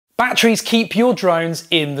Batteries keep your drones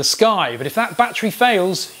in the sky, but if that battery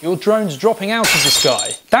fails, your drone's dropping out of the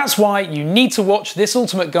sky. That's why you need to watch this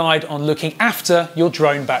ultimate guide on looking after your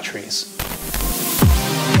drone batteries.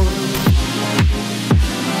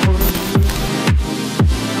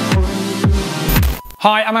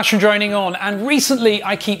 Hi, I'm Ash from DroningON, and recently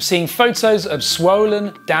I keep seeing photos of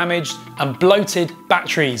swollen, damaged and bloated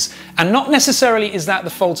batteries. And not necessarily is that the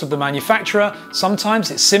fault of the manufacturer, sometimes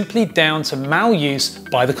it's simply down to maluse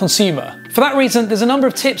by the consumer. For that reason, there's a number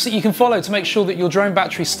of tips that you can follow to make sure that your drone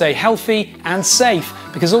batteries stay healthy and safe,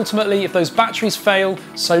 because ultimately if those batteries fail,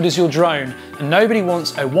 so does your drone, and nobody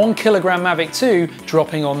wants a 1 kilogram Mavic 2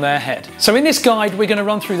 dropping on their head. So in this guide, we're going to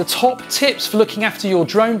run through the top tips for looking after your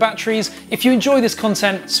drone batteries. If you enjoy this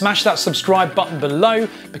content, smash that subscribe button below,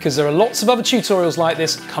 because there are lots of other tutorials like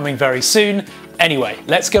this coming very soon. Anyway,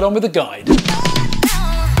 let's get on with the guide.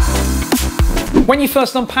 When you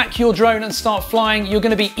first unpack your drone and start flying, you're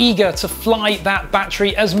going to be eager to fly that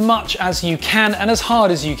battery as much as you can and as hard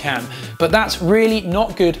as you can, but that's really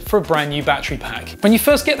not good for a brand new battery pack. When you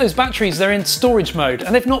first get those batteries, they're in storage mode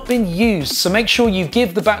and they've not been used, so make sure you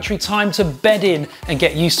give the battery time to bed in and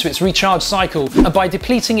get used to its recharge cycle. And by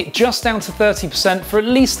depleting it just down to 30% for at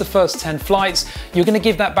least the first 10 flights, you're going to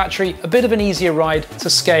give that battery a bit of an easier ride to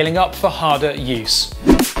scaling up for harder use.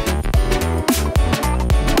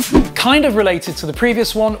 Kind of related to the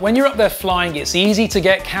previous one, when you're up there flying, it's easy to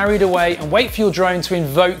get carried away and wait for your drone to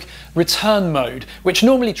invoke return mode, which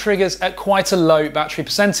normally triggers at quite a low battery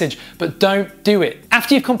percentage, but don't do it.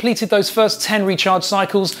 After you've completed those first 10 recharge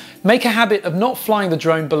cycles, make a habit of not flying the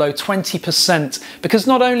drone below 20%, because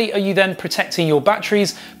not only are you then protecting your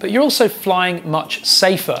batteries, but you're also flying much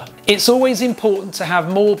safer. It's always important to have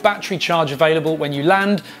more battery charge available when you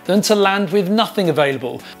land than to land with nothing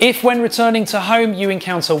available. If when returning to home you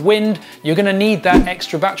encounter wind, you're going to need that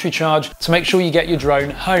extra battery charge to make sure you get your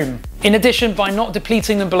drone home. In addition, by not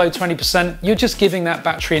depleting them below 20%, you're just giving that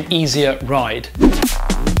battery an easier ride.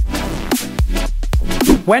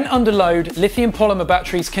 When under load, lithium polymer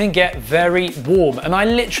batteries can get very warm, and I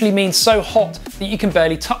literally mean so hot that you can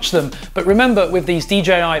barely touch them. But remember, with these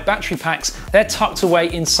DJI battery packs, they're tucked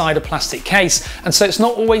away inside a plastic case, and so it's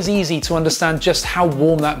not always easy to understand just how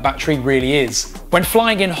warm that battery really is. When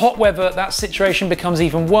flying in hot weather, that situation becomes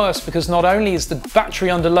even worse, because not only is the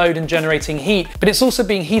battery under load and generating heat, but it's also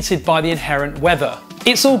being heated by the inherent weather.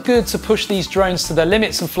 It's all good to push these drones to their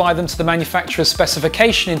limits and fly them to the manufacturer's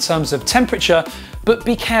specification in terms of temperature, but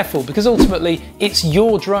be careful, because ultimately it's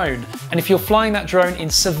your drone, and if you're flying that drone in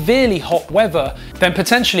severely hot weather, then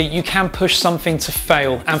potentially you can push something to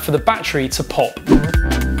fail and for the battery to pop.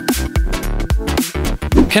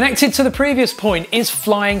 Connected to the previous point is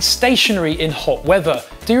flying stationary in hot weather.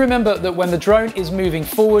 Do remember that when the drone is moving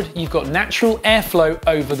forward, you've got natural airflow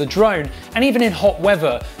over the drone. And even in hot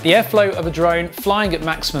weather, the airflow of a drone flying at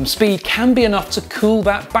maximum speed can be enough to cool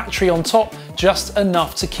that battery on top, just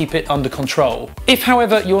enough to keep it under control. If,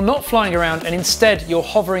 however, you're not flying around and instead you're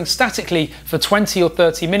hovering statically for 20 or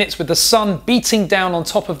 30 minutes with the sun beating down on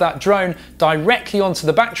top of that drone directly onto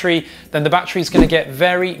the battery, then the battery is going to get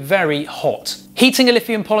very, very hot. Heating a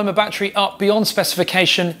lithium polymer battery up beyond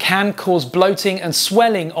specification can cause bloating and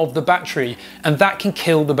swelling of the battery, and that can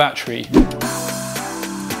kill the battery.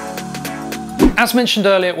 As mentioned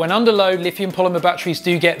earlier, when under load, lithium polymer batteries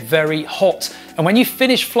do get very hot. And when you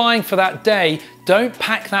finish flying for that day, don't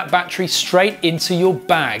pack that battery straight into your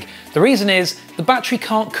bag. The reason is the battery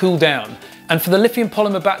can't cool down. And for the lithium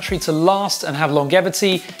polymer battery to last and have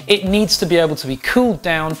longevity, it needs to be able to be cooled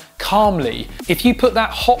down calmly. If you put that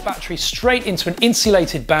hot battery straight into an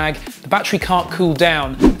insulated bag, the battery can't cool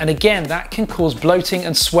down. And again, that can cause bloating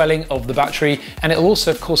and swelling of the battery, and it'll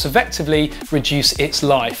also, of course, effectively reduce its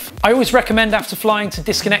life. I always recommend after flying to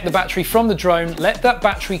disconnect the battery from the drone, let that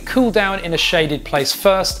battery cool down in a shaded place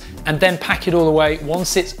first, and then pack it all away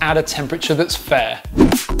once it's at a temperature that's fair.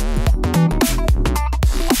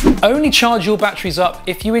 Only charge your batteries up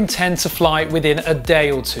if you intend to fly within a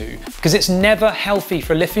day or two, because it's never healthy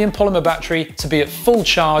for a lithium polymer battery to be at full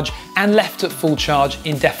charge and left at full charge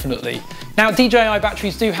indefinitely. Now, DJI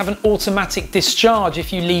batteries do have an automatic discharge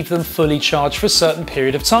if you leave them fully charged for a certain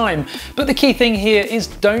period of time, but the key thing here is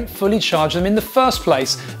don't fully charge them in the first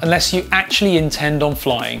place unless you actually intend on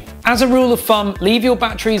flying. As a rule of thumb, leave your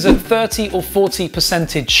batteries at 30 or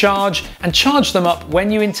 40% charge and charge them up when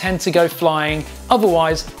you intend to go flying,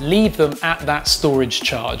 otherwise leave them at that storage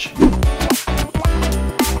charge.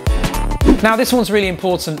 Now this one's really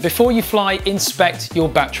important. Before you fly, inspect your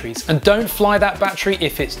batteries and don't fly that battery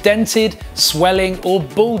if it's dented, swelling or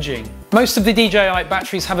bulging. Most of the DJI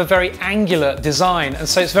batteries have a very angular design, and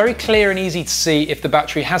so it's very clear and easy to see if the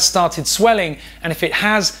battery has started swelling, and if it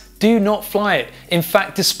has, do not fly it. In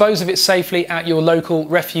fact, dispose of it safely at your local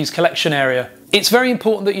refuse collection area. It's very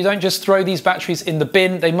important that you don't just throw these batteries in the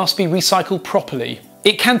bin, they must be recycled properly.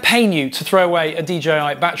 It can pain you to throw away a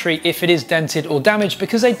DJI battery if it is dented or damaged,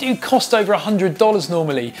 because they do cost over $100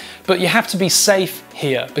 normally, but you have to be safe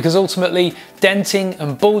here, because ultimately denting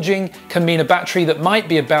and bulging can mean a battery that might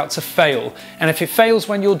be about to fail. And if it fails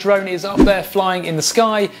when your drone is up there flying in the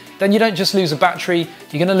sky, then you don't just lose a battery,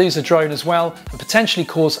 you're going to lose a drone as well, and potentially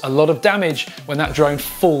cause a lot of damage when that drone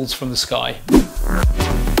falls from the sky.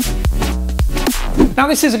 Now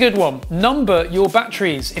this is a good one. Number your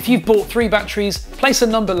batteries. If you've bought 3 batteries, place a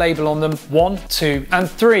number label on them, 1, 2, and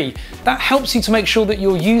 3. That helps you to make sure that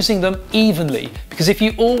you're using them evenly, because if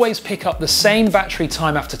you always pick up the same battery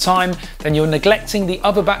time after time, then you're neglecting the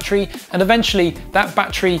other battery, and eventually that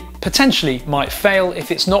battery potentially might fail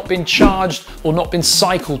if it's not been charged or not been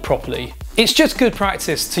cycled properly. It's just good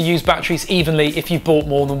practice to use batteries evenly if you've bought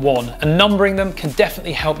more than one, and numbering them can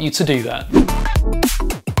definitely help you to do that.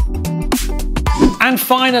 And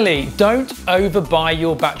finally, don't overbuy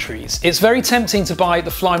your batteries. It's very tempting to buy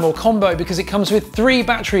the Fly More combo because it comes with 3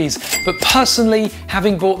 batteries, but personally,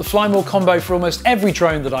 having bought the Fly More combo for almost every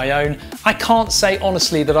drone that I own, I can't say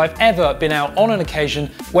honestly that I've ever been out on an occasion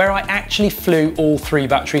where I actually flew all 3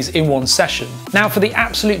 batteries in one session. Now, for the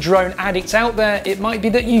absolute drone addicts out there, it might be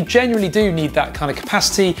that you genuinely do need that kind of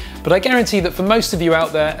capacity, but I guarantee that for most of you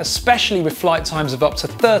out there, especially with flight times of up to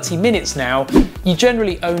 30 minutes now, you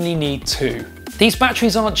generally only need 2. These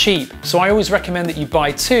batteries aren't cheap, so I always recommend that you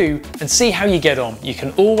buy 2 and see how you get on. You can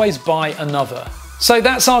always buy another. So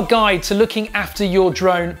that's our guide to looking after your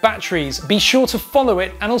drone batteries. Be sure to follow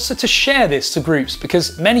it and also to share this to groups,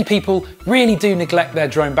 because many people really do neglect their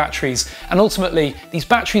drone batteries, and ultimately these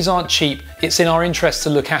batteries aren't cheap. It's in our interest to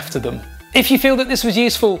look after them. If you feel that this was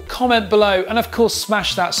useful, comment below, and of course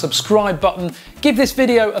smash that subscribe button. Give this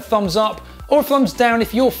video a thumbs up or a thumbs down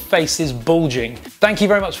if your face is bulging. Thank you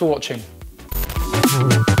very much for watching.